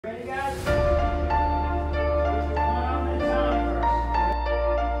ready, guys?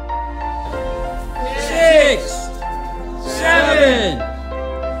 6, 7,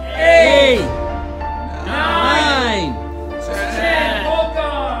 8, 9, 10. Both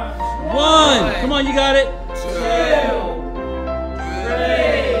arms. 1. Come on, you got it. 2, 3,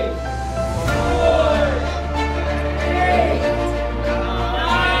 4, 8,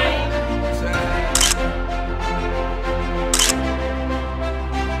 9,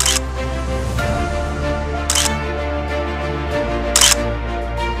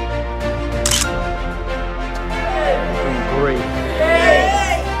 Great.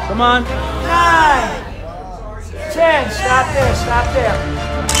 8, Come on. 9, 10. Stop there. Stop there.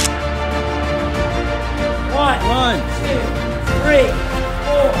 1, 1. 2, 3,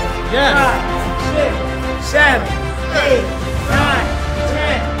 4, Yes. 5, 6, 7, 8, 9,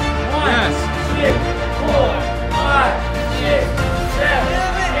 10. 1, Yes. 2, 4, 5, 6, 7,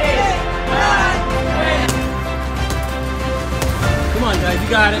 8, 9, 10. Come on, guys. You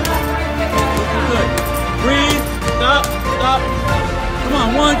got it. Looking good. Breathe. Stop. Stop. Come on.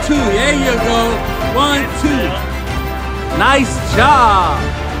 1, 2. There you go. 1, 2. Nice job.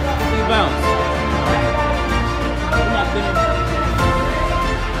 Big bounce. Come on, Timmy.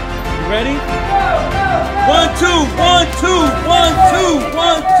 You ready? 1, 2. 1, 2. 1, 2.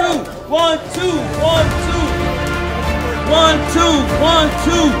 1, 2. 1, 2. 1, 2. 1, 2. 1,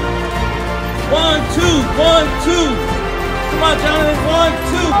 2. 1, 2. 1, 2. Come on, Jonathan. 1,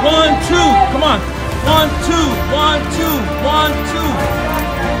 2. 1, 2. Come on. 1, 2. 1, 2. 1, 2.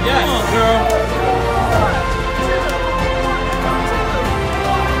 Yes. Come on, girl.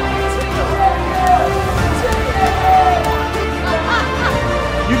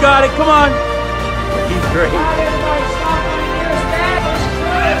 You got it. Come on. He's great.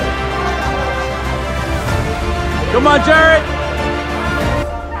 Come on, Jared.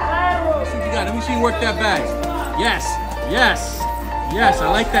 You got it. Let me see you work that back. Yes. Yes. Yes. I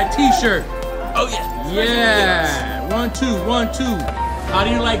like that T-shirt. Oh yeah. Yeah. 1, 2. 1, 2. How do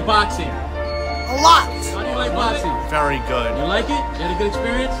you like boxing? A lot. How do you like boxing? Very good. You like it? You had a good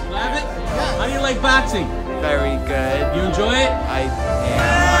experience? You love it? How do you like boxing? Very good. You enjoy it? I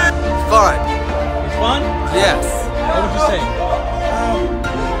am. Fun. It's fun? Yes. What would you say?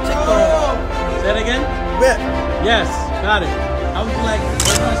 Say that again? Whip. Yes, got it. How would you like, what do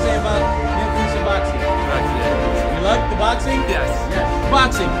you want to say about the influence of boxing? You like the boxing? Yes. Yes.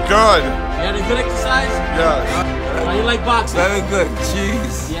 Boxing. Good. You had a good exercise? Yes. How you like boxing? Very good.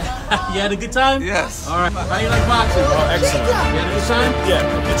 Cheese. Yeah. You had a good time? Yes. All right. How you like boxing? Oh, excellent. You had a good time?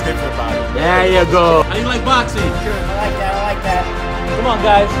 Yeah, it's great for the body. There you go. How you like boxing? I like that. I like that. Come on,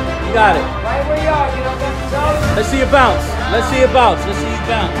 guys. You got it. Right where you are. Get up on the toes. Let's see you bounce. Let's see you bounce. Let's see you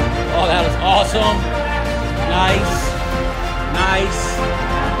bounce. Oh, that was awesome. Nice. Nice.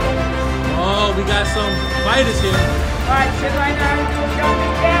 Oh, we got some fighters here. All right, sit right now and do a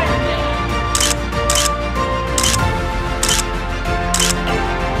jumping jack.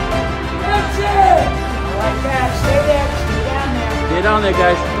 That's it. I like that. Stay there. Stay down there. Stay down there,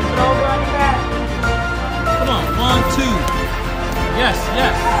 guys. Put it over on your back. Come on. 1, 2. Yes,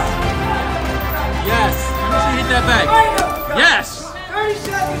 yes. Yes. Let me see you hit that back. Yes. 30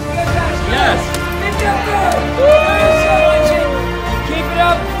 seconds. Get that. Yes. Hit that good. 30 seconds. Keep it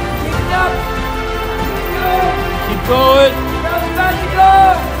up. Keep it up. Good. Keep going. Girls about to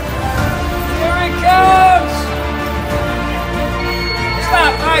go. Here it comes.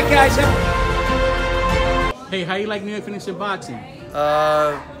 Stop. All right, guys. Hey, how you like New York Phoenix in boxing?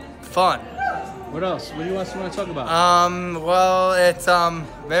 Fun. What else? What do you want to talk about? Well, it's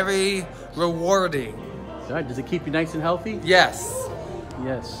very rewarding. All right. Does it keep you nice and healthy? Yes.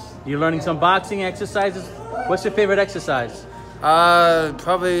 Yes. You're learning some boxing exercises. What's your favorite exercise?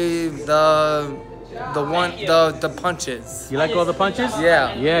 Probably the punches. You like all the punches?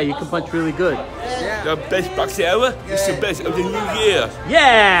 Yeah. Yeah, you can punch really good. The best boxing ever. It's the best of the new year.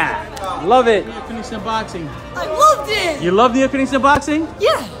 Yeah! Love it. New York Phoenix in boxing. I loved it. You love New York Phoenix in boxing?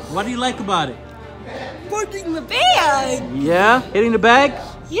 Yeah. What do you like about it? Working the bag. Yeah? Hitting the bag?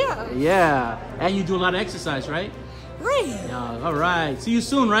 Yeah. Yeah. And you do a lot of exercise, right? Right. Yeah. All right. See you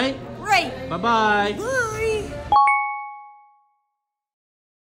soon, right? Right. Bye-bye. Bye.